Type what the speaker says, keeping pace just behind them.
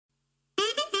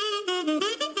Hello,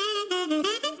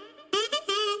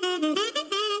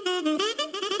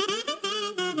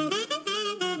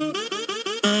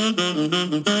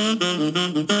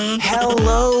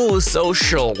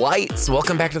 socialites.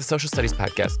 Welcome back to the Social Studies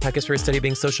Podcast where we study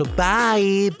being social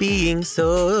by being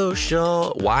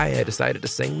social. Why I decided to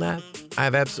sing that, I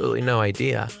have absolutely no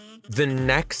idea. The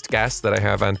next guest that I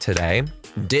have on today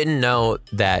didn't know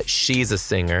that she's a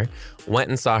singer. Went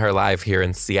and saw her live here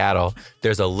in Seattle.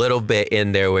 There's a little bit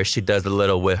in there where she does a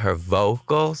little with her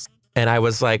vocals. And I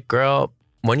was like, girl,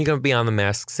 when are you going to be on The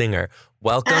Masked Singer?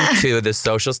 Welcome to the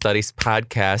Social Studies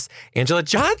Podcast, Angela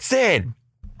Johnson.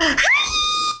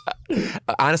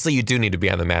 Honestly, you do need to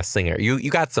be on The Masked Singer. You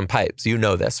got some pipes. You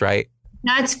know this, right?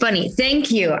 That's funny.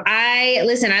 Thank you. I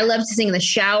love to sing in the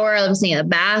shower. I love to sing in the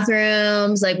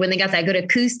bathrooms, like when they got that good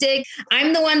acoustic.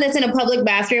 I'm the one that's in a public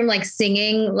bathroom, like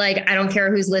singing, like I don't care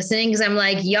who's listening, because I'm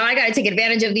like, yo, I got to take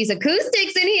advantage of these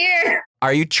acoustics in here.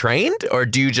 Are you trained or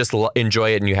do you just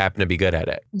enjoy it and you happen to be good at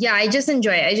it? Yeah, I just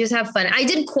enjoy it. I just have fun. I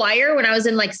did choir when I was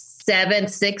in like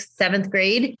 7th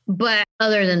grade. But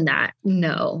other than that,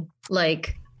 no,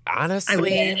 like.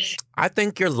 Honestly, I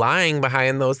think you're lying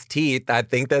behind those teeth. I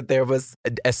think that there was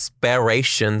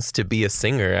aspirations to be a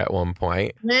singer at one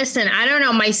point. Listen, I don't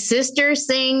know. My sister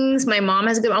sings. My mom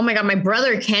has a good. Oh my God, my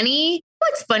brother Kenny.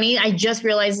 What's funny, I just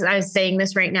realized I was saying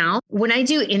this right now. When I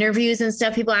do interviews and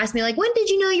stuff, people ask me like, when did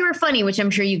you know you were funny? Which I'm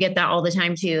sure you get that all the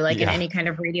time too, like in any kind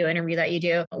of radio interview that you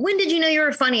do. When did you know you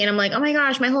were funny? And I'm like, oh my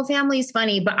gosh, my whole family is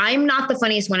funny, but I'm not the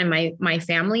funniest one in my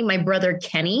family. My brother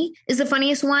Kenny is the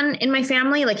funniest one in my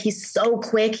family. Like he's so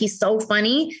quick. He's so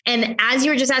funny. And as you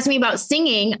were just asking me about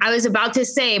singing, I was about to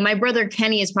say my brother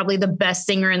Kenny is probably the best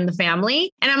singer in the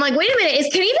family. And I'm like, wait a minute,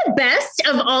 is Kenny the best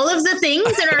of all of the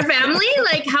things in our family?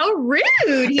 Like how rude.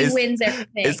 He wins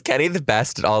everything. Is Kenny the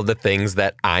best at all the things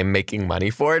that I'm making money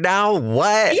for now?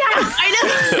 What? Yeah,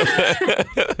 I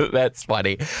know. That's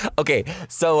funny. Okay,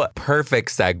 so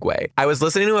perfect segue. I was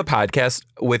listening to a podcast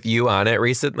with you on it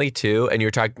recently too, and you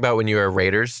were talking about when you were a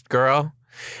Raiders girl.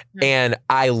 And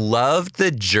I loved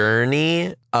the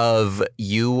journey of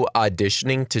you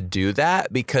auditioning to do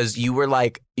that because you were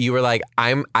like,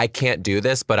 I can't do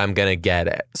this, but I'm gonna get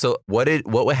it. So what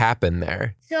would happen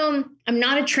there? So I'm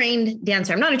not a trained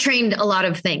dancer. I'm not a lot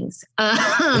of things.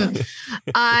 I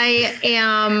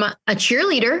am a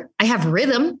cheerleader. I have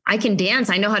rhythm. I can dance.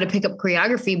 I know how to pick up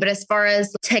choreography. But as far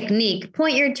as technique,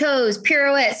 point your toes,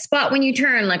 pirouette, spot when you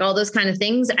turn, like all those kind of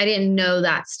things, I didn't know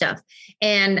that stuff.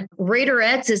 And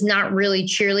Raiderettes is not really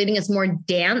cheerleading. It's more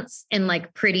dance and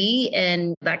like pretty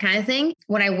and that kind of thing.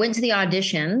 When I went to the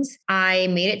auditions, I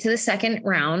made it to the second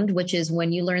round, which is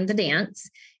when you learn the dance.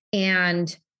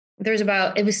 And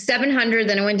it was 700,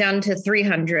 then it went down to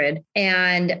 300.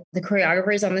 And the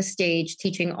choreographer is on the stage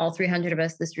teaching all 300 of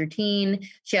us this routine.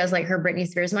 She has like her Britney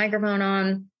Spears microphone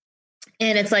on.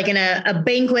 And it's like in a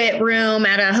banquet room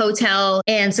at a hotel.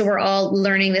 And so we're all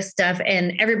learning this stuff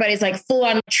and everybody's like full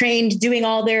on trained doing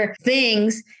all their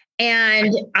things.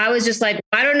 And I was just like,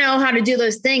 I don't know how to do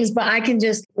those things, but I can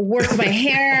just work my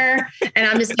hair and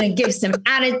I'm just going to give some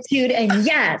attitude and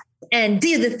yes, and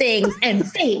do the things and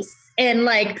face and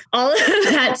like all of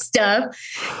that stuff.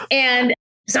 And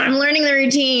so I'm learning the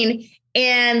routine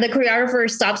and the choreographer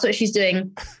stops what she's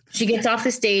doing. She gets off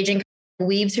the stage and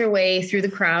weaves her way through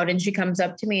the crowd. And she comes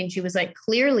up to me and she was like,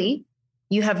 clearly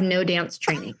you have no dance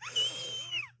training.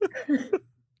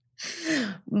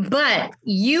 But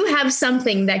you have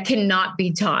something that cannot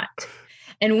be taught.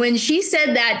 And when she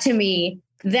said that to me,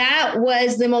 that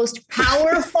was the most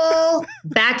powerful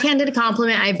backhanded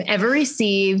compliment I've ever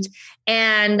received.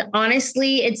 And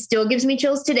honestly, it still gives me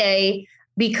chills today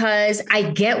because I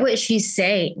get what she's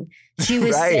saying. She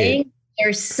was saying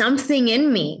there's something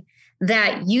in me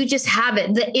that you just have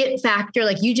it, the it factor,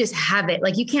 like you just have it.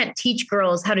 Like you can't teach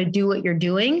girls how to do what you're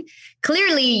doing.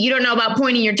 Clearly, you don't know about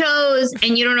pointing your toes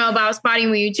and you don't know about spotting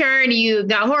when you turn. You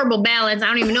got horrible balance. I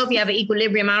don't even know if you have an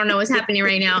equilibrium. I don't know what's happening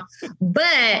right now.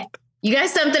 But you got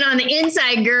something on the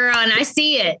inside, girl, and I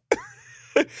see it.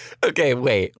 Okay,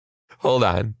 wait. Hold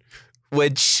on.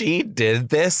 When she did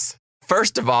this,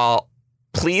 first of all,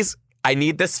 please, I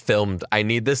need this filmed. I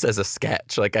need this as a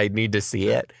sketch. Like, I need to see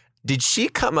it. Did she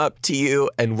come up to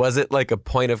you and was it like a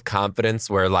point of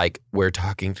confidence where like we're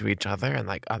talking to each other and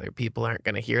like other people aren't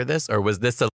going to hear this? Or was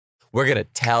this we're going to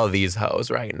tell these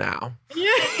hoes right now?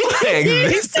 Like,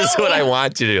 this is what I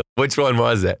want you to do. Which one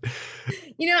was it?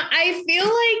 You know, I feel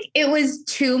like it was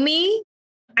to me.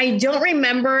 I don't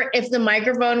remember if the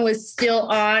microphone was still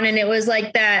on and it was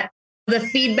like that, the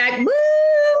feedback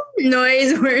woo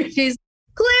noise where she's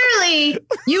clearly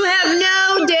you have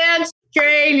no dance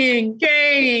training.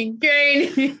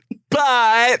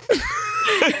 But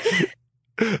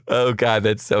Oh God,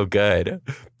 that's so good.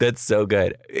 That's so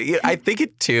good. I think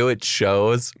it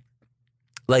shows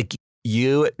like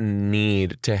you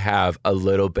need to have a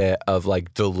little bit of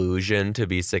like delusion to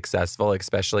be successful,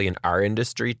 especially in our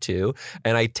industry too.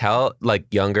 And I tell like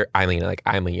I'm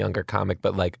a younger comic,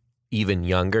 but like even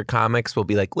younger comics will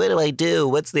be like, what do I do?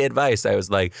 What's the advice? I was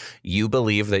like, you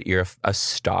believe that you're a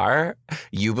star.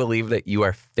 You believe that you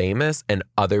are famous and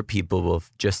other people will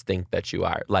just think that you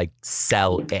are. Like,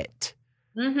 sell it.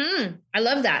 Mm-hmm. I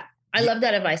love that. I love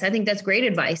that advice. I think that's great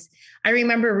advice. I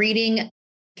remember reading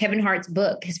Kevin Hart's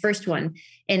book, his first one,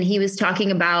 and he was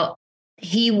talking about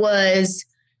he was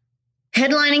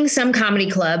headlining some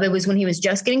comedy club. It was when he was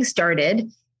just getting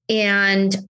started,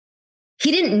 and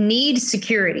he didn't need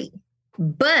security,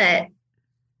 but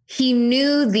he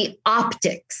knew the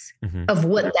optics of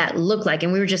what that looked like.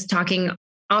 And we were just talking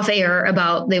off air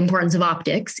about the importance of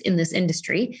optics in this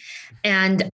industry.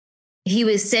 And he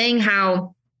was saying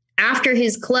how after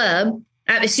his show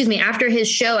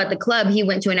at the club, he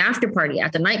went to an after party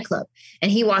at the nightclub,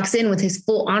 and he walks in with his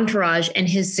full entourage and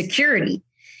his security.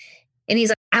 And he's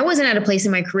like, I wasn't at a place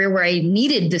in my career where I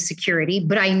needed the security,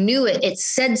 but I knew it. It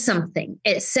said something.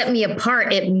 It set me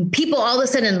apart. People all of a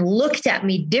sudden looked at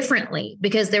me differently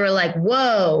because they were like,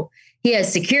 whoa, he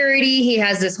has security. He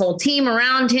has this whole team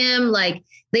around him. Like,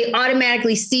 they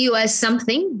automatically see you as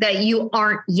something that you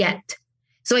aren't yet.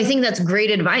 So I think that's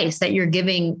great advice that you're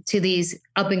giving to these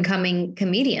up and coming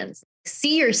comedians.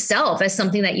 See yourself as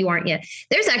something that you aren't yet.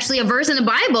 There's actually a verse in the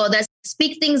Bible that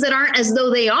speak things that aren't as though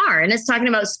they are. And it's talking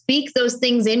about speak those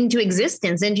things into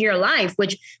existence, into your life,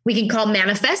 which we can call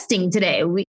manifesting today.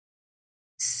 We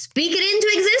speak it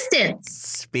into existence.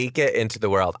 Speak it into the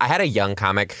world. I had a young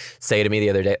comic say to me the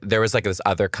other day, there was like this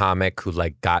other comic who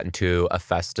like got into a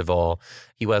festival.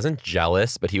 He wasn't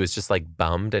jealous, but he was just like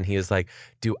bummed. And he was like,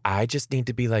 do I just need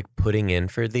to be like putting in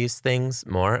for these things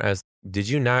more? Did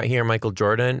you not hear Michael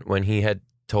Jordan when he had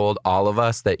told all of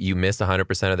us that you miss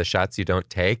 100% of the shots you don't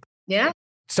take? Yeah.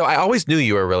 So I always knew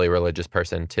you were a really religious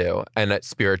person too, and a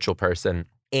spiritual person.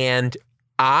 And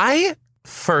I,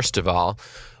 first of all,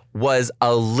 was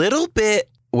a little bit,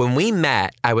 when we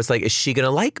met, I was like, is she going to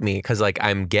like me? Because like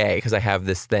I'm gay, because I have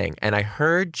this thing. And I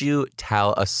heard you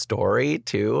tell a story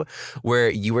too, where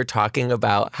you were talking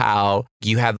about how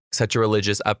you had such a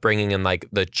religious upbringing and like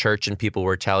the church and people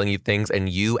were telling you things and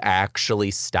you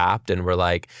actually stopped and were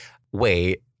like,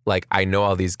 wait, like I know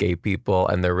all these gay people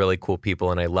and they're really cool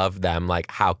people and I love them. Like,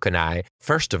 how can I?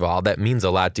 First of all, that means a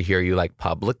lot to hear you like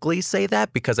publicly say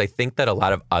that, because I think that a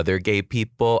lot of other gay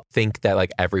people think that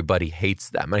like everybody hates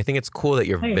them. And I think it's cool that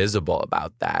you're visible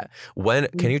about that.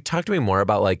 Can you talk to me more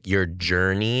about like your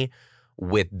journey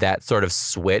with that sort of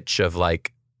switch of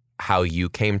like how you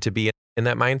came to be in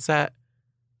that mindset?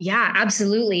 Yeah,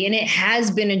 absolutely. And it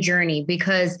has been a journey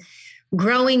because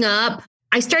growing up,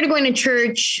 I started going to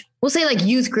church, we'll say like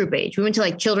youth group age. We went to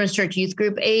like children's church youth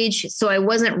group age. So I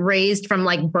wasn't raised from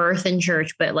like birth in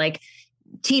church, but like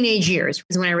teenage years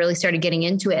is when I really started getting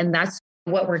into it. And that's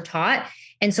what we're taught.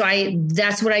 And so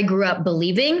that's what I grew up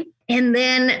believing. And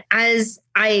then as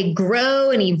I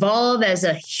grow and evolve as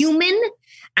a human,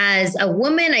 as a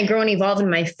woman, I grow and evolve in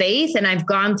my faith. And I've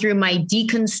gone through my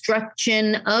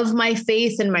deconstruction of my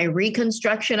faith and my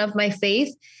reconstruction of my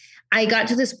faith. I got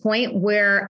to this point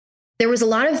where there was a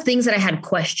lot of things that I had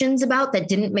questions about that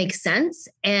didn't make sense.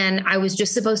 And I was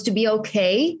just supposed to be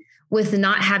okay with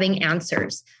not having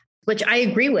answers, which I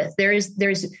agree with. There's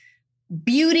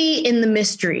beauty in the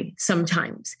mystery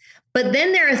sometimes, but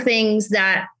then there are things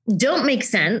that don't make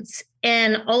sense.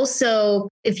 And also,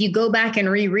 if you go back and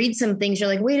reread some things, you're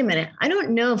like, wait a minute, I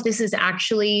don't know if this is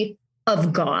actually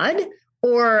of God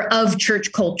or of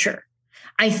church culture.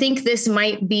 I think this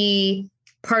might be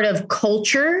part of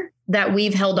culture that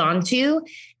we've held on to.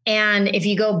 And if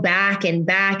you go back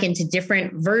into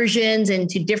different versions,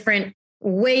 into different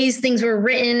ways things were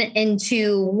written,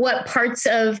 into what parts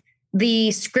of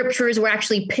the scriptures were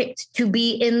actually picked to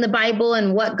be in the Bible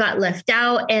and what got left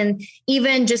out, and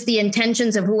even just the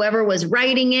intentions of whoever was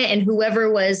writing it and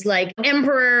whoever was like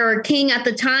emperor or king at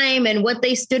the time and what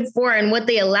they stood for and what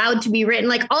they allowed to be written,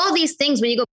 like all these things,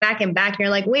 when you go back and you're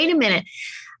like, wait a minute,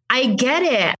 I get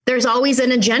it. There's always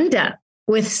an agenda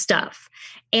with stuff.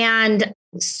 And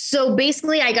so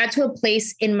basically I got to a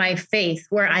place in my faith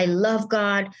where I love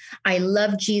God, I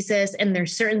love Jesus, and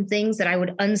there's certain things that I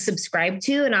would unsubscribe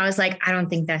to. And I was like, I don't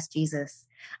think that's Jesus.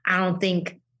 I don't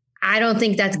think I don't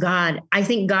think that's God. I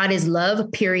think God is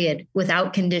love, period,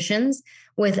 without conditions,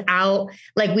 without,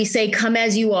 like we say, come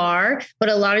as you are. But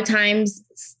a lot of times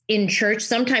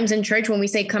sometimes in church, when we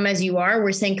say come as you are,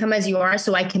 we're saying come as you are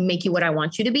so I can make you what I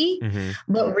want you to be. Mm-hmm.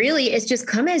 But really, it's just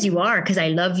come as you are because I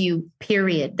love you,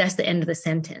 period. That's the end of the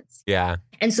sentence. Yeah.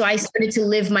 And so I started to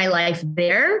live my life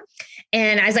there.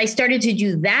 And as I started to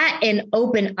do that and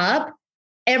open up,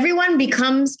 everyone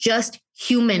becomes just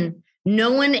human.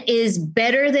 No one is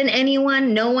better than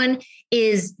anyone. No one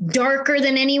is darker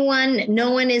than anyone.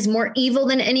 No one is more evil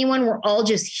than anyone. We're all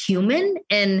just human.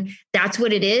 And that's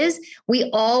what it is. We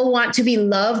all want to be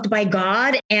loved by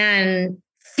God and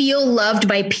feel loved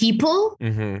by people.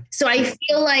 Mm-hmm. So I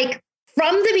feel like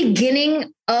from the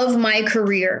beginning of my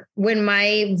career, when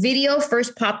my video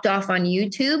first popped off on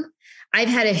YouTube, I've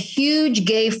had a huge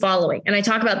gay following. And I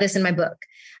talk about this in my book.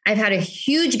 I've had a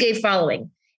huge gay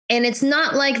following. And it's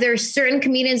not like there's certain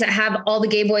comedians that have all the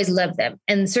gay boys love them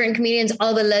and certain comedians,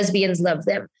 all the lesbians love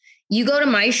them. You go to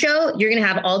my show, you're going to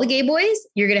have all the gay boys.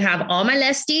 You're going to have all my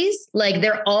lesties. Like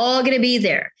they're all going to be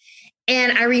there.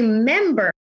 And I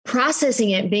remember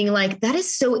processing it being like, that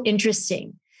is so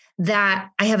interesting that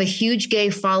I have a huge gay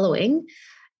following.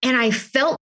 And I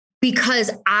felt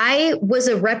because I was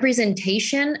a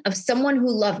representation of someone who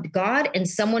loved God and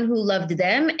someone who loved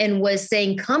them and was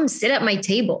saying, come sit at my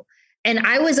table. And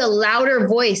I was a louder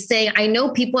voice saying, I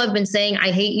know people have been saying, I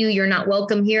hate you, you're not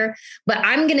welcome here, but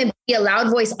I'm going to be a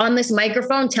loud voice on this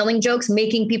microphone, telling jokes,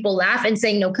 making people laugh and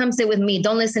saying, no, come sit with me.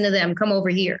 Don't listen to them. Come over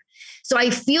here. So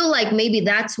I feel like maybe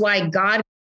that's why God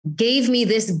gave me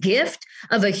this gift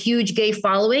of a huge gay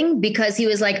following, because he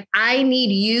was like, I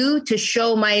need you to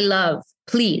show my love.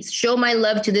 Please show my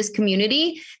love to this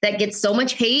community that gets so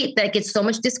much hate, that gets so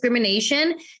much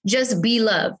discrimination. Just be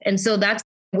love. And so that's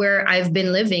where I've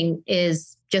been living,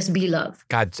 is just be love.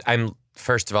 God, I'm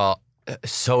first of all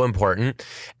so important.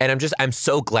 And I'm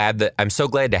so glad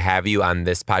to have you on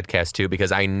this podcast too,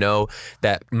 because I know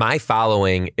that my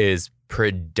following is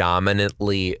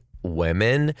predominantly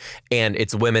women, and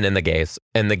it's women and the gays.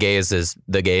 And the gays is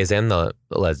the gays and the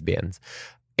lesbians.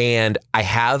 And I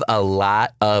have a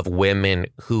lot of women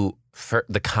who, for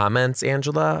the comments,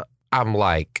 Angela, I'm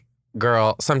like,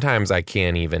 girl, sometimes I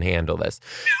can't even handle this.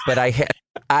 But I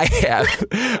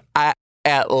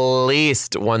at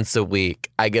least once a week,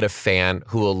 I get a fan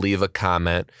who will leave a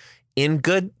comment in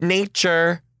good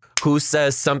nature who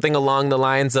says something along the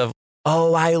lines of,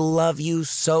 oh, I love you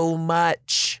so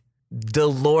much. The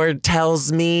Lord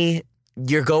tells me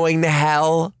you're going to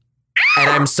hell. And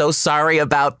I'm so sorry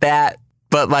about that.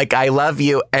 But like, I love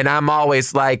you. And I'm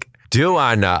always like, do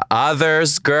unto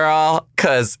others, girl.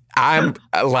 Cause I'm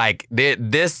like,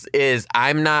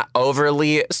 I'm not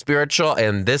overly spiritual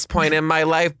in this point in my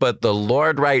life, but the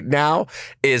Lord right now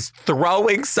is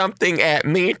throwing something at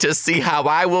me to see how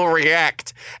I will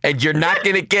react. And you're not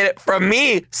going to get it from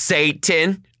me,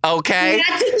 Satan. Okay?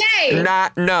 Not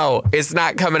today. No, it's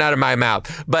not coming out of my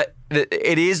mouth. But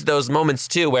it is those moments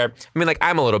too where, I mean, like,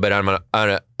 I'm a little bit on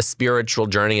a spiritual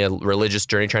journey, a religious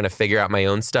journey, trying to figure out my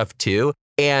own stuff too.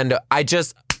 And I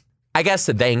guess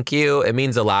thank you. It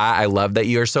means a lot. I love that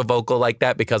you're so vocal like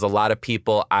that, because a lot of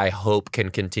people, I hope, can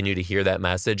continue to hear that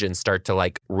message and start to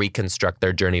like reconstruct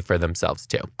their journey for themselves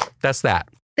too. That's that.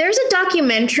 There's a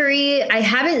documentary. I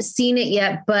haven't seen it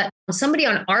yet, but somebody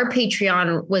on our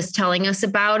Patreon was telling us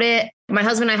about it. My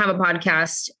husband and I have a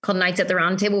podcast called Nights at the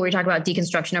Round Table, where we talk about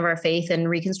deconstruction of our faith and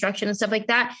reconstruction and stuff like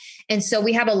that. And so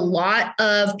we have a lot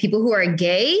of people who are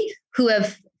gay who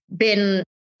have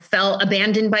felt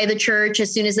abandoned by the church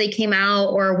as soon as they came out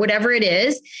or whatever it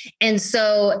is. And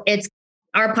so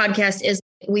our podcast is,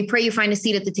 we pray you find a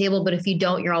seat at the table, but if you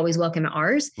don't, you're always welcome at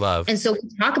ours. Love. And so we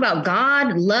talk about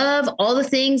God, love, all the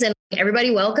things, and everybody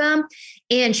welcome.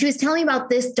 And she was telling me about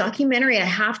this documentary. I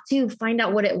have to find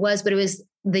out what it was, but it was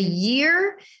the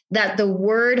year that the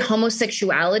word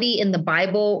homosexuality in the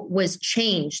Bible was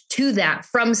changed to that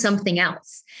from something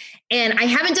else. And I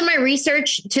haven't done my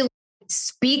research to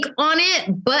speak on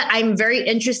it, but I'm very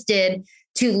interested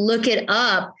to look it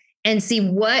up and see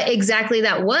what exactly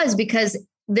that was, because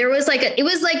there was it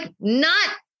was not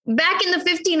back in the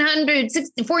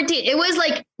 1500s, 14, it was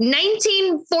like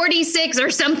 1946 or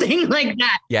something like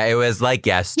that. Yeah, it was like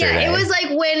yesterday. Yeah, it was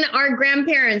like when our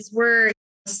grandparents were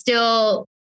still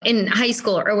in high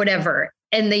school or whatever,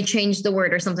 and they changed the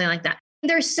word or something like that.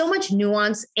 There's so much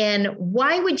nuance. And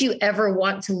why would you ever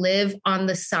want to live on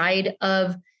the side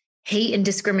of hate and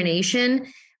discrimination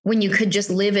when you could just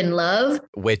live in love?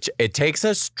 Which it takes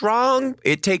a strong,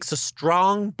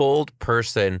 bold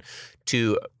person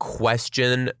to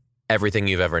question everything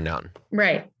you've ever known.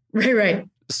 Right.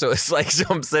 So it's like, so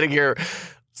I'm sitting here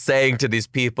saying to these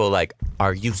people, like,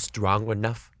 are you strong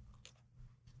enough?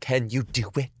 Can you do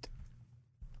it?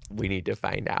 We need to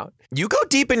find out. You go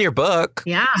deep in your book.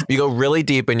 Yeah. You go really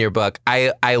deep in your book.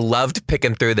 I loved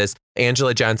picking through this.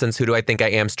 Angela Johnson's Who Do I Think I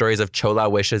Am? Stories of Chola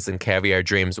Wishes and Caviar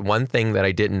Dreams. One thing that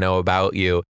I didn't know about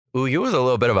you, you was a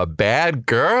little bit of a bad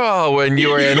girl when you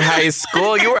were in high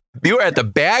school. You were at the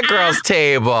bad girls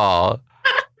table.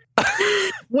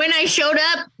 When I showed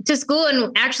up to school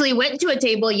and actually went to a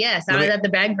table, yes, I was at the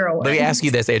bad girl one. Let me ask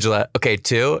you this, Angela. Okay,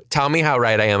 tell me how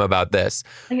right I am about this.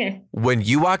 Okay. When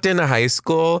you walked into high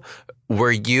school,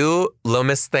 were you Lil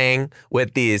Miss Thing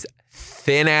with these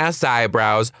thin ass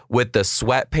eyebrows with the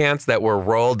sweatpants that were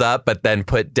rolled up but then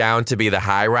put down to be the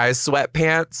high rise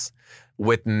sweatpants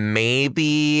with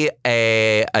maybe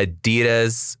a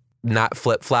Adidas, not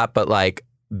flip flop, but like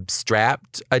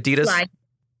strapped Adidas? Slide.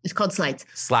 It's called slides.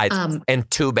 Slides and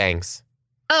two bangs.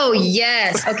 Oh,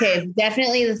 yes. Okay.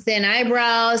 Definitely the thin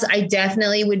eyebrows. I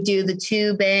definitely would do the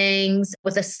two bangs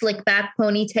with a slick back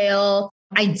ponytail.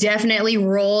 I definitely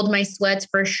rolled my sweats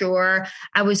for sure.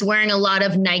 I was wearing a lot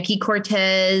of Nike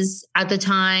Cortez at the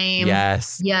time.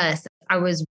 Yes. Yes. I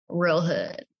was real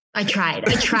hood. I tried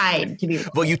to be.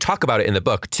 Well, you talk about it in the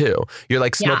book too. You're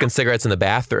like smoking cigarettes in the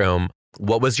bathroom.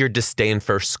 What was your disdain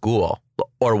for school?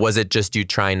 Or was it just you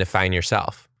trying to find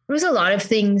yourself? There was a lot of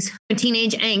things,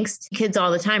 teenage angst, kids all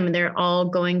the time, and they're all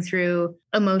going through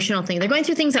emotional things. They're going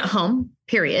through things at home,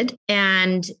 period.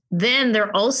 And then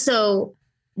they're also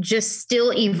just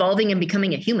still evolving and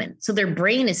becoming a human. So their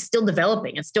brain is still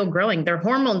developing. It's still growing. Their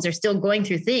hormones are still going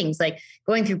through things like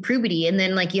going through puberty. And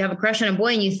then like you have a crush on a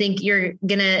boy and you think you're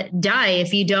going to die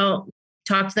if you don't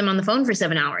talk to them on the phone for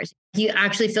 7 hours. You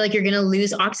actually feel like you're going to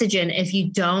lose oxygen if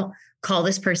you don't call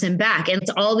this person back. And it's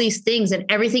all these things, and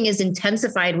everything is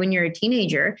intensified when you're a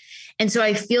teenager. And so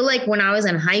I feel like when I was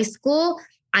in high school,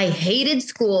 I hated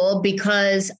school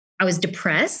because I was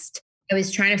depressed. I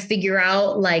was trying to figure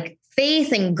out like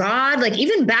faith and God. Like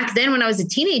even back then when I was a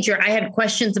teenager, I had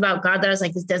questions about God that I was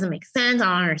like, this doesn't make sense. I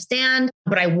don't understand,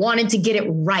 but I wanted to get it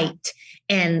right.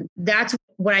 And that's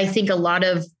what I think a lot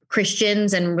of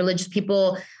Christians and religious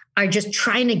people are just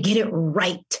trying to get it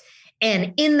right.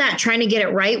 And in that trying to get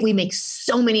it right, we make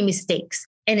so many mistakes.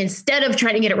 And instead of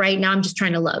trying to get it right, now I'm just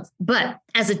trying to love. But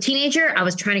as a teenager, I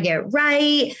was trying to get it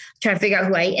right, trying to figure out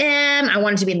who I am. I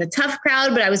wanted to be in the tough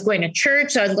crowd, but I was going to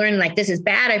church. So I was learning like, this is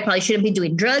bad. I probably shouldn't be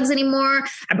doing drugs anymore.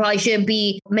 I probably shouldn't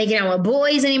be making out with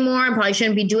boys anymore. I probably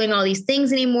shouldn't be doing all these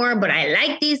things anymore, but I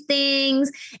like these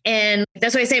things. And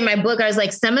that's why I say in my book, I was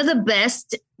like, some of the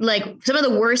best, like some of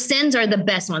the worst sins are the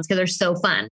best ones because they're so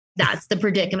fun. That's the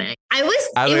predicament. I was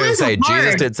going to say, hard.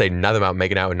 Jesus didn't say nothing about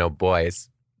making out with no boys.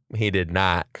 He did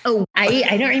not. Oh,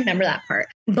 I don't remember that part.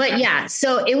 But yeah,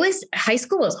 so high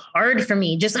school was hard for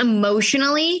me just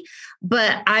emotionally,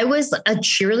 but I was a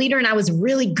cheerleader and I was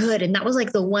really good. And that was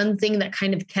like the one thing that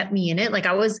kind of kept me in it. Like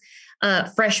I was a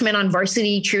freshman on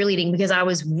varsity cheerleading because I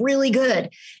was really good.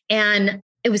 And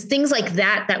it was things like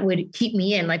that that would keep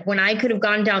me in. Like when I could have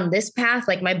gone down this path,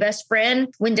 like my best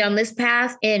friend went down this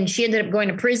path and she ended up going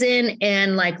to prison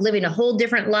and like living a whole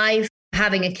different life,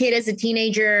 having a kid as a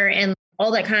teenager and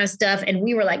all that kind of stuff. And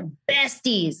we were like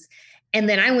besties. And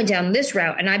then I went down this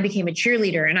route and I became a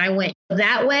cheerleader and I went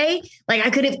that way. Like I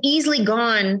could have easily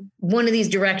gone one of these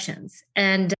directions.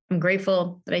 And I'm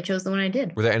grateful that I chose the one I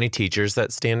did. Were there any teachers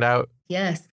that stand out?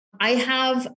 Yes. I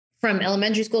have from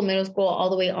elementary school, middle school,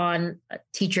 all the way on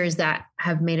teachers that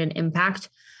have made an impact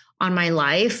on my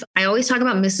life. I always talk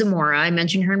about Miss Zamora. I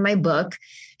mentioned her in my book.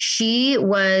 She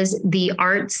was the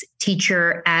arts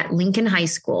teacher at Lincoln High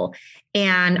School.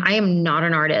 And I am not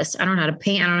an artist. I don't know how to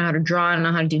paint. I don't know how to draw. I don't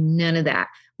know how to do none of that.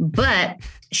 But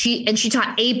she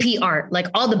taught AP art. Like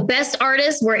all the best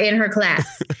artists were in her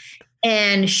class.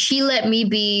 And she let me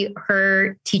be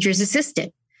her teacher's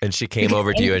assistant. And she came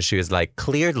over to you and she was like,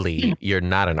 clearly you're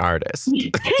not an artist.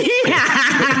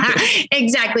 Yeah,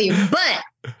 exactly.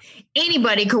 But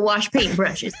anybody could wash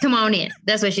paintbrushes. Come on in.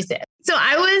 That's what she said. So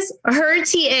I was her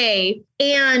TA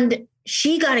and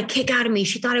she got a kick out of me.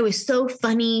 She thought it was so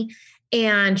funny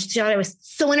and she thought it was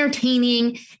so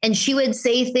entertaining. And she would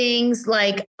say things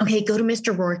like, okay, go to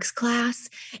Mr. Rourke's class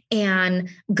and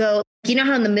go. You know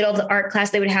how in the middle of the art class,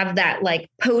 they would have that like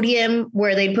podium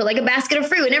where they'd put like a basket of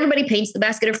fruit and everybody paints the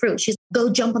basket of fruit. She's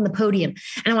go jump on the podium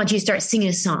and I want you to start singing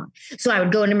a song. So I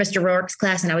would go into Mr. Rourke's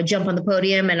class and I would jump on the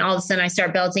podium and all of a sudden I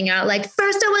start belting out like,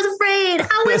 first I was afraid,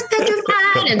 I was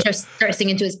petrified, and just start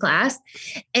singing to his class.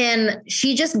 And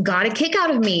she just got a kick out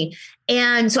of me.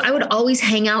 And so I would always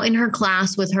hang out in her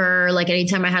class with her. Like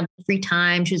anytime I had free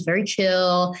time, she was very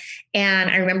chill. And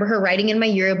I remember her writing in my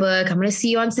yearbook, I'm going to see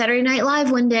you on Saturday Night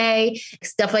Live one day. Day,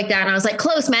 stuff like that. And I was like,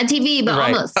 close, Mad TV, but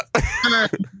Right. almost.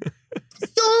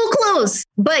 So close.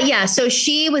 But yeah, so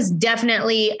she was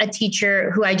definitely a teacher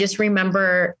who I just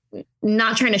remember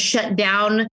not trying to shut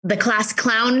down the class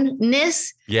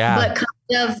clownness, but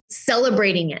kind of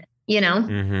celebrating it, you know?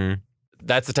 Mm-hmm.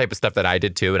 That's the type of stuff that I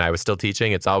did too. And I was still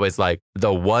teaching. It's always like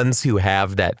the ones who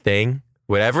have that thing,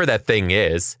 whatever that thing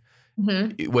is,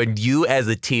 when you as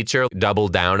a teacher double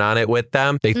down on it with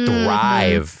them, they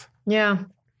thrive. Yeah.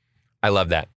 I love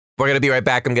that. We're going to be right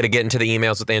back. I'm going to get into the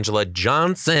emails with Angela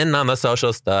Johnson on the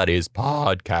Social Studies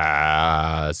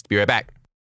Podcast. Be right back.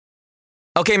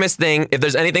 Okay, Miss Thing, if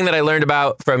there's anything that I learned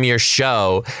about from your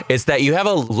show, it's that you have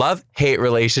a love-hate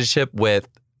relationship with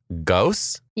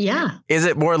ghosts. Yeah. Is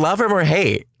it more love or more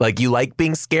hate? Like you like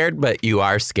being scared, but you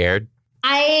are scared?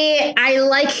 I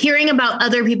like hearing about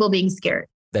other people being scared.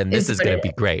 Then this is going to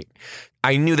be great.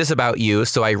 I knew this about you,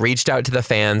 so I reached out to the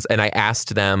fans and I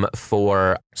asked them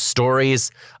for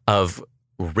stories of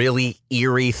really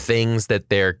eerie things that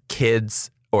their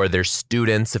kids or their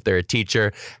students, if they're a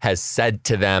teacher, has said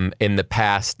to them in the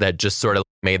past that just sort of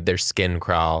made their skin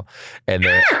crawl.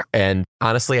 And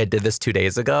honestly, I did this 2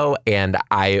 days ago and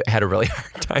I had a really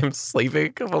hard time sleeping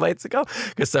a couple nights ago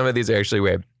because some of these are actually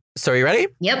weird. So are you ready?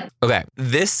 Yep. Okay.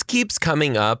 This keeps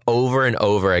coming up over and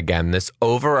over again, this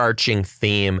overarching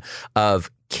theme of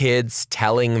kids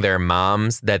telling their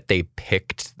moms that they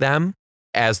picked them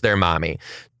as their mommy.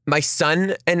 My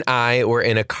son and I were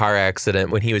in a car accident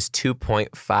when he was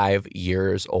 2.5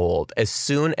 years old. As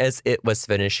soon as it was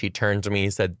finished, he turned to me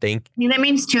and said, thank you. That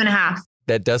means 2.5.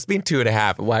 That does mean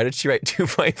 2.5. Why did she write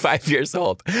 2.5 years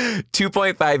old?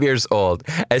 2.5 years old.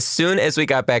 As soon as we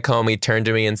got back home, he turned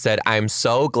to me and said, I'm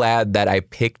so glad that I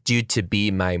picked you to be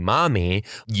my mommy.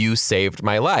 You saved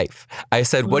my life. I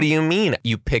said, what do you mean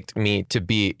you picked me to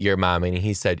be your mommy? And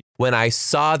he said, when I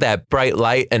saw that bright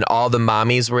light and all the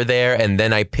mommies were there, and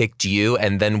then I picked you,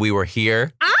 and then we were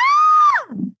here.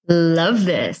 Love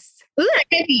this. Ooh, that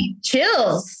gave me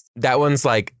chills. That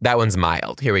one's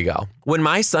mild. Here we go. When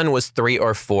my son was 3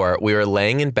 or 4, we were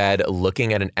laying in bed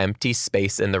looking at an empty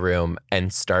space in the room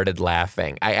and started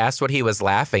laughing. I asked what he was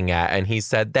laughing at, and he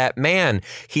said, that man,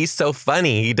 he's so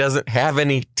funny. He doesn't have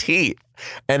any teeth.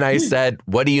 And I said,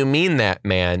 what do you mean that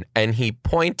man? And he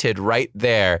pointed right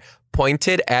there,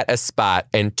 pointed at a spot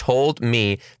and told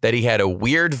me that he had a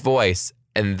weird voice.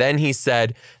 And then he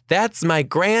said, that's my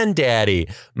granddaddy.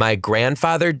 My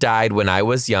grandfather died when I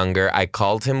was younger. I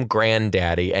called him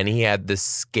granddaddy, and he had the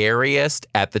scariest,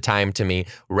 at the time to me,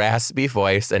 raspy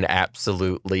voice and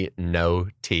absolutely no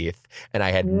teeth. And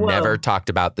I had never talked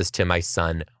about this to my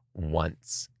son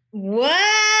once.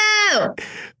 Whoa!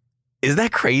 Is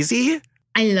that crazy?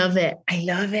 I love it. I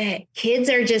love it. Kids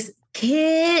are just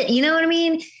kids. You know what I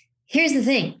mean? Here's the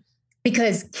thing.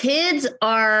 Because kids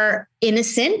are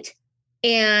innocent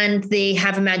and they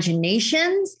have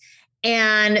imaginations.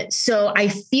 And so I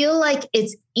feel like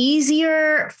it's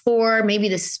easier for maybe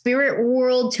the spirit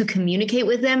world to communicate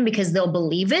with them because they'll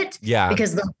believe it. Yeah.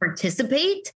 Because they'll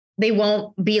participate. They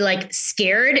won't be like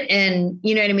scared and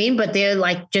you know what I mean? But they're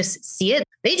like, just see it.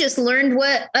 They just learned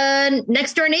what a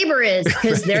next door neighbor is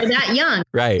because they're that young.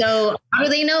 Right. So how do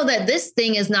they know that this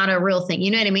thing is not a real thing? You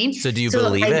know what I mean? So do you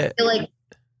believe it? Feel like,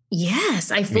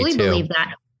 yes, I fully believe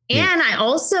that. And I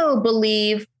also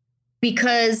believe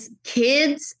because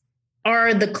kids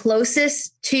are the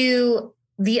closest to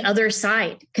the other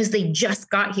side because they just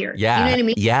got here. Yeah. You know what I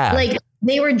mean? Yeah. Like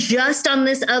they were just on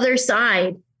this other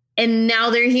side and now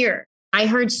they're here. I've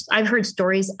heard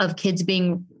stories of kids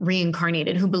being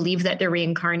reincarnated who believe that they're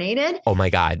reincarnated. Oh my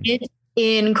God. It's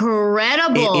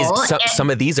incredible. Some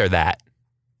of these are that.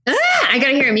 I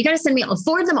got to hear them. You got to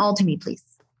forward them all to me, please.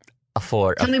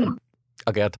 Tell me more.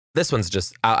 Okay, this one's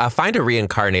just, I'll find a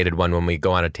reincarnated one when we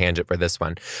go on a tangent for this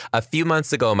one. A few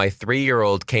months ago, my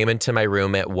 3-year-old came into my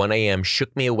room at 1 a.m.,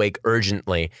 shook me awake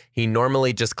urgently. He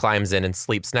normally just climbs in and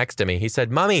sleeps next to me. He said,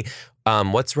 Mommy,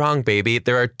 what's wrong, baby?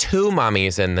 There are 2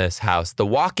 mommies in this house. The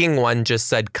walking one just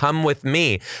said, come with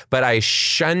me, but I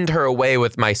shunned her away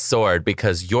with my sword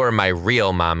because you're my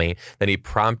real mommy. Then he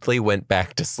promptly went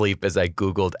back to sleep as I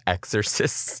Googled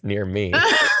exorcists near me.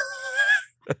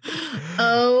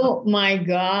 Oh my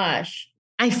gosh.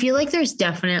 I feel like there's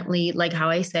definitely, like how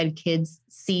I said, kids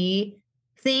see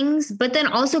things, but then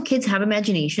also kids have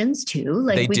imaginations too.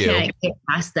 Like we can't get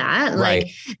past that. Right.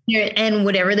 Like, and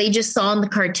whatever they just saw in the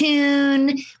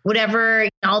cartoon, whatever,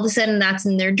 all of a sudden that's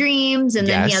in their dreams. And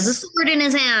then he has a sword in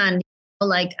his hand.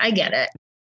 Like, I get it.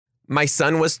 My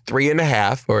son was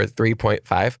 3.5 or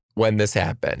 3.5 when this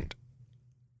happened.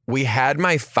 We had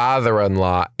my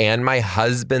father-in-law and my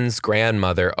husband's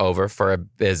grandmother over for a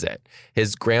visit.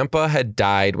 His grandpa had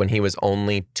died when he was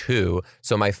only 2,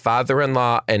 so my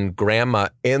father-in-law and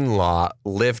grandma-in-law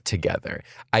lived together.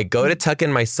 I go to tuck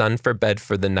in my son for bed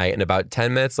for the night, and about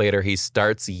 10 minutes later, he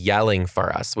starts yelling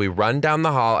for us. We run down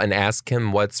the hall and ask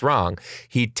him what's wrong.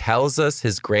 He tells us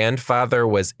his grandfather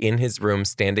was in his room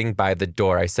standing by the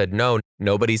door. I said, no,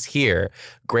 nobody's here.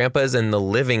 Grandpa's in the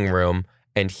living room.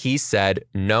 And he said,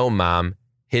 no, Mom,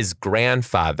 his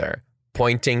grandfather,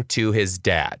 pointing to his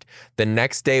dad. The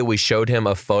next day, we showed him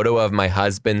a photo of my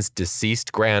husband's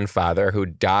deceased grandfather who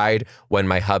died when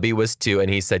my hubby was 2. And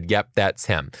he said, yep, that's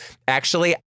him.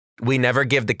 Actually, we never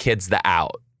give the kids the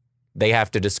out. They have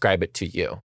to describe it to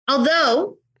you.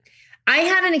 Although I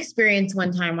had an experience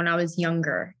one time when I was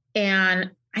younger,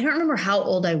 and I don't remember how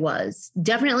old I was,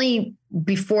 definitely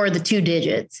before the 2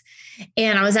 digits.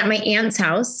 And I was at my aunt's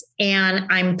house and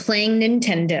I'm playing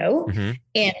Nintendo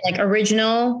and like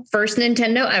original first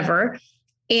Nintendo ever.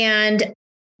 And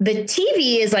the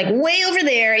TV is like way over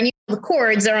there and the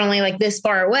cords are only like this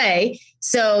far away.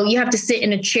 So you have to sit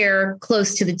in a chair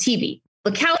close to the TV.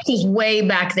 The couch is way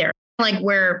back there, like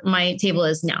where my table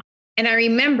is now. And I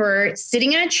remember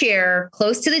sitting in a chair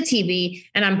close to the TV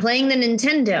and I'm playing the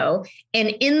Nintendo.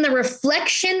 And in the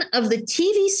reflection of the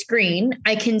TV screen,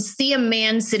 I can see a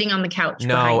man sitting on the couch.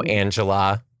 No,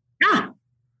 Angela.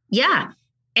 Yeah.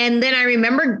 And then I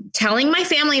remember telling my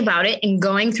family about it and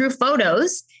going through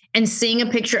photos and seeing a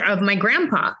picture of my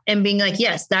grandpa and being like,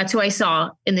 yes, that's who I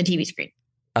saw in the TV screen.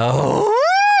 Oh,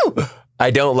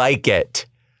 I don't like it.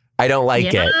 I don't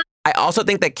like it. I also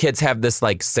think that kids have this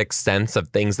like sixth sense of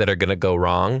things that are going to go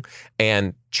wrong.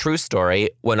 And true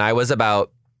story, when I was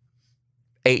about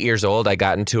 8 years old, I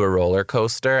got into a roller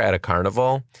coaster at a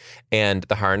carnival and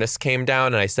the harness came down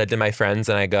and I said to my friends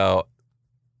and I go,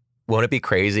 won't it be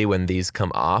crazy when these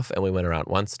come off? And we went around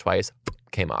once, twice,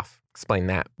 came off. Explain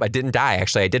that. I didn't die.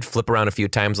 Actually, I did flip around a few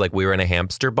times like we were in a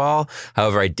hamster ball.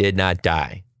 However, I did not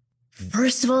die.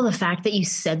 First of all, the fact that you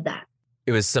said that.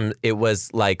 It was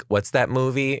like, what's that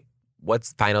movie?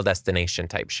 What's Final Destination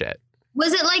type shit?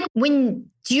 Was it like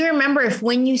do you remember if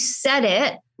when you said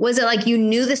it, was it like you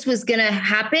knew this was going to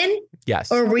happen?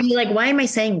 Yes. Or were you like, why am I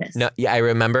saying this? No, yeah, I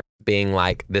remember being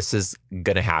like, this is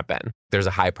going to happen. There's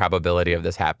a high probability of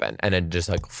this happen. And it just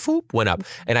like, whoop, went up.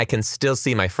 And I can still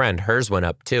see my friend, hers went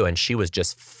up too. And she was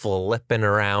just flipping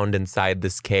around inside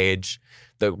this cage.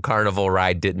 The carnival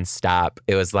ride didn't stop.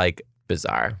 It was like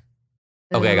bizarre.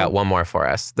 Okay, I got one more for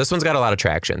us. This one's got a lot of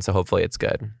traction, so hopefully it's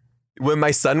good. When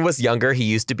my son was younger, he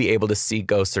used to be able to see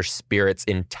ghosts or spirits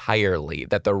entirely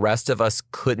that the rest of us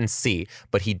couldn't see,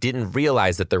 but he didn't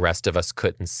realize that the rest of us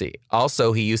couldn't see.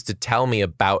 Also, he used to tell me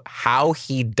about how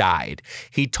he died.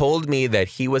 He told me that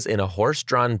he was in a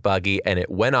horse-drawn buggy and it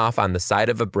went off on the side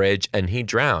of a bridge and he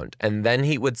drowned. And then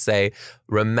he would say,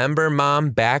 remember, Mom,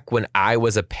 back when I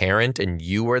was a parent and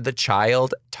you were the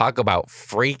child? Talk about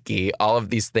freaky. All of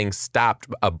these things stopped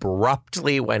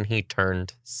abruptly when he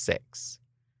turned 6.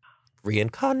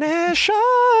 Reincarnation.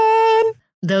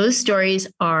 Those stories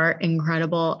are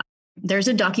incredible. There's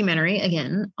a documentary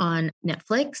again on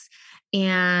Netflix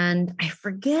and I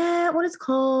forget what it's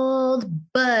called,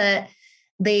 but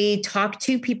they talk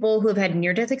to people who have had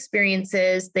near-death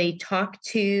experiences. They talk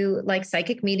to like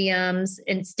psychic mediums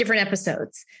and it's different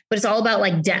episodes, but it's all about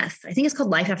like death. I think it's called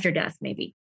Life After Death,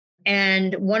 maybe.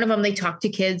 And one of them, they talk to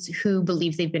kids who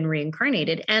believe they've been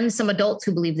reincarnated and some adults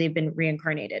who believe they've been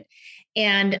reincarnated.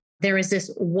 And there was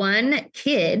this one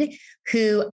kid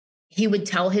who he would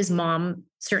tell his mom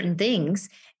certain things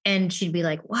and she'd be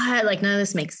like, what? Like, none of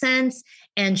this makes sense.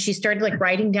 And she started like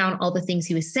writing down all the things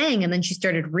he was saying. And then she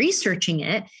started researching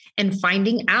it and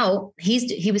finding out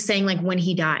he was saying like when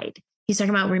he died, he's talking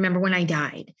about, remember when I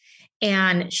died.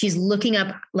 And she's looking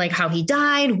up like how he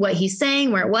died, what he's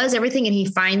saying, where it was, everything. And he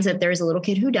finds that there's a little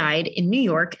kid who died in New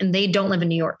York and they don't live in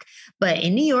New York, but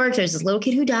in New York, there's this little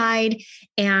kid who died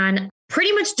and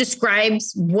pretty much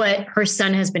describes what her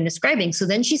son has been describing. So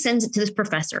then she sends it to this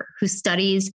professor who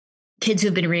studies kids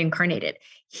who've been reincarnated.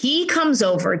 He comes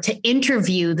over to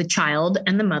interview the child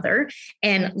and the mother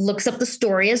and looks up the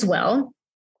story as well.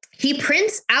 He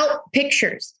prints out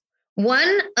pictures.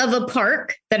 One of a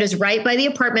park that is right by the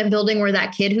apartment building where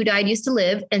that kid who died used to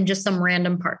live and just some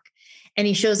random park. And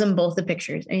he shows them both the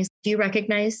pictures. And he's, do you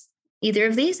recognize either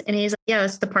of these? And he's like, yeah,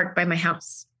 it's the park by my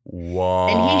house.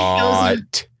 What? And he shows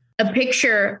him a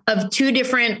picture of 2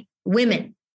 different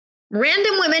women,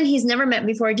 random women he's never met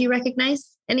before. Do you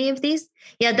recognize any of these?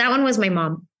 Yeah, that one was my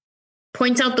mom.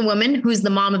 Points out the woman who's the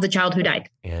mom of the child who died.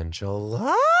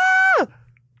 Angela.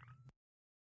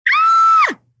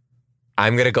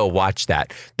 I'm going to go watch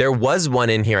that. There was one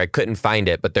in here. I couldn't find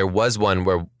it, but there was one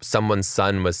where someone's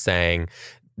son was saying,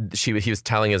 he was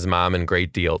telling his mom in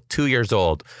Great Deal, 2 years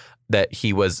old, that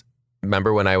he was,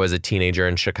 remember when I was a teenager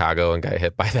in Chicago and got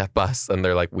hit by that bus? And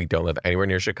they're like, we don't live anywhere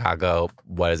near Chicago.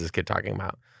 What is this kid talking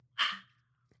about?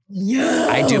 Yeah.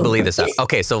 I do believe this stuff.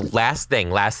 Okay, so last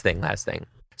thing.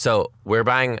 So we're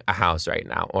buying a house right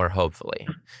now, or hopefully.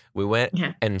 We went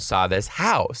and saw this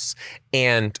house.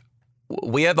 And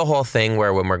we have the whole thing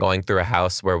where when we're going through a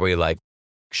house where we like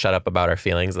shut up about our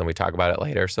feelings and we talk about it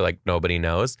later. So like nobody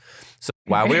knows. So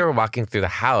while we were walking through the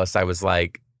house, I was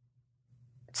like,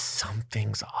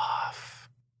 something's off.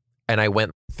 And I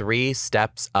went 3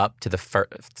 steps up to the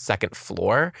second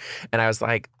floor. And I was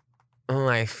like, oh,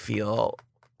 I feel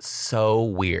so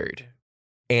weird.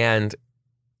 And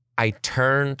I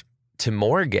turned to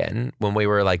Morgan when we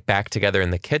were like back together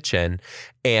in the kitchen.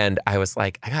 And I was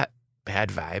like, I got bad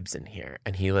vibes in here.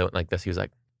 And he went like this. He was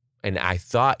like, and I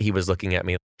thought he was looking at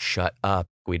me, shut up.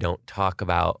 We don't talk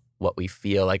about what we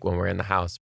feel like when we're in the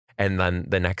house. And then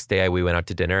the next day we went out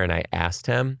to dinner and I asked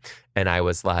him and I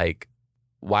was like,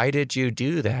 why did you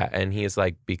do that? And he's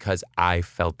like, because I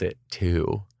felt it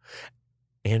too.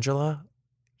 Angela,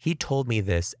 he told me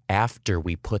this after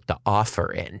we put the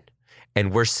offer in.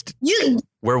 And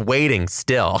we're waiting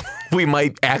still. We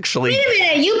might actually. Wait a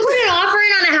minute. You put an offer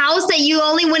in on a house that you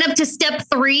only went up to step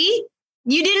 3?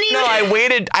 You didn't even. No, I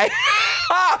waited.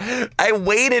 I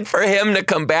waited for him to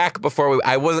come back before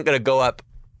I wasn't going to go up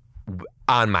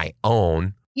on my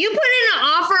own. You put in an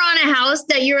offer on a house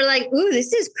that you were like, ooh,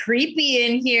 this is creepy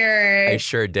in here. I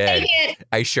sure did.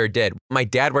 I sure did. My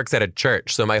dad works at a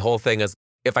church. So my whole thing is,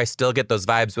 if I still get those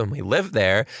vibes when we live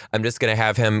there, I'm just going to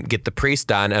have him get the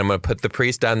priest on and I'm going to put the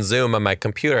priest on Zoom on my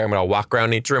computer. I'm going to walk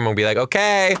around each room and be like,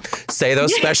 okay, say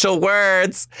those special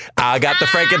words. I got the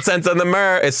frankincense and the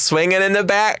myrrh. It's swinging in the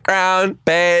background,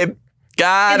 babe.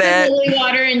 Got it. Holy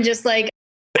water and just like,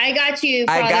 I got you,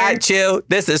 Father. I got you.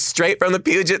 This is straight from the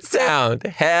Puget Sound.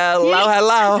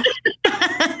 Hello.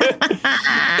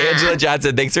 Angela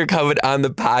Johnson, thanks for coming on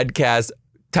the podcast.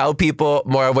 Tell people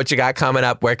more of what you got coming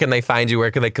up. Where can they find you?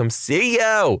 Where can they come see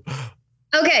you?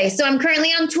 Okay, so I'm currently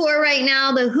on tour right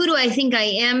now, the Who Do I Think I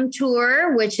Am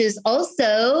tour, which is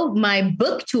also my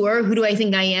book tour, Who Do I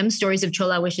Think I Am? Stories of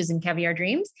Chola Wishes and Caviar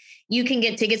Dreams. You can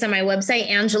get tickets on my website,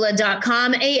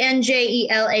 angela.com,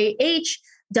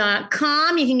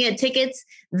 ANJELAH.com. You can get tickets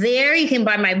there. You can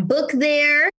buy my book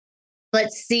there.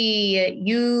 Let's see.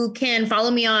 You can follow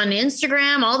me on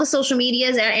Instagram, all the social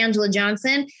medias at Angela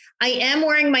Johnson. I am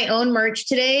wearing my own merch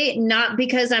today, not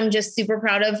because I'm just super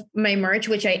proud of my merch,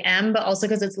 which I am, but also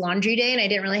because it's laundry day and I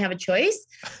didn't really have a choice.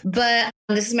 But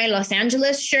this is my Los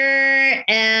Angeles shirt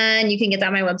and you can get that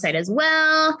on my website as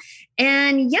well.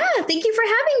 And yeah, thank you for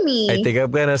having me. I think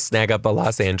I'm going to snag up a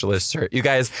Los Angeles shirt. You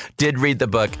guys did read the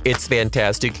book. It's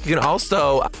fantastic. You can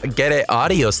also get it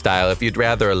audio style if you'd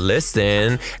rather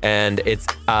listen. And it's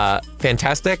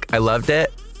fantastic. I loved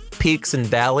it. Peaks and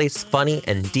valleys, funny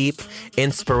and deep,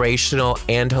 inspirational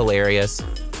and hilarious.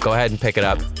 Go ahead and pick it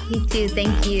up. Me too.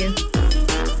 Thank you.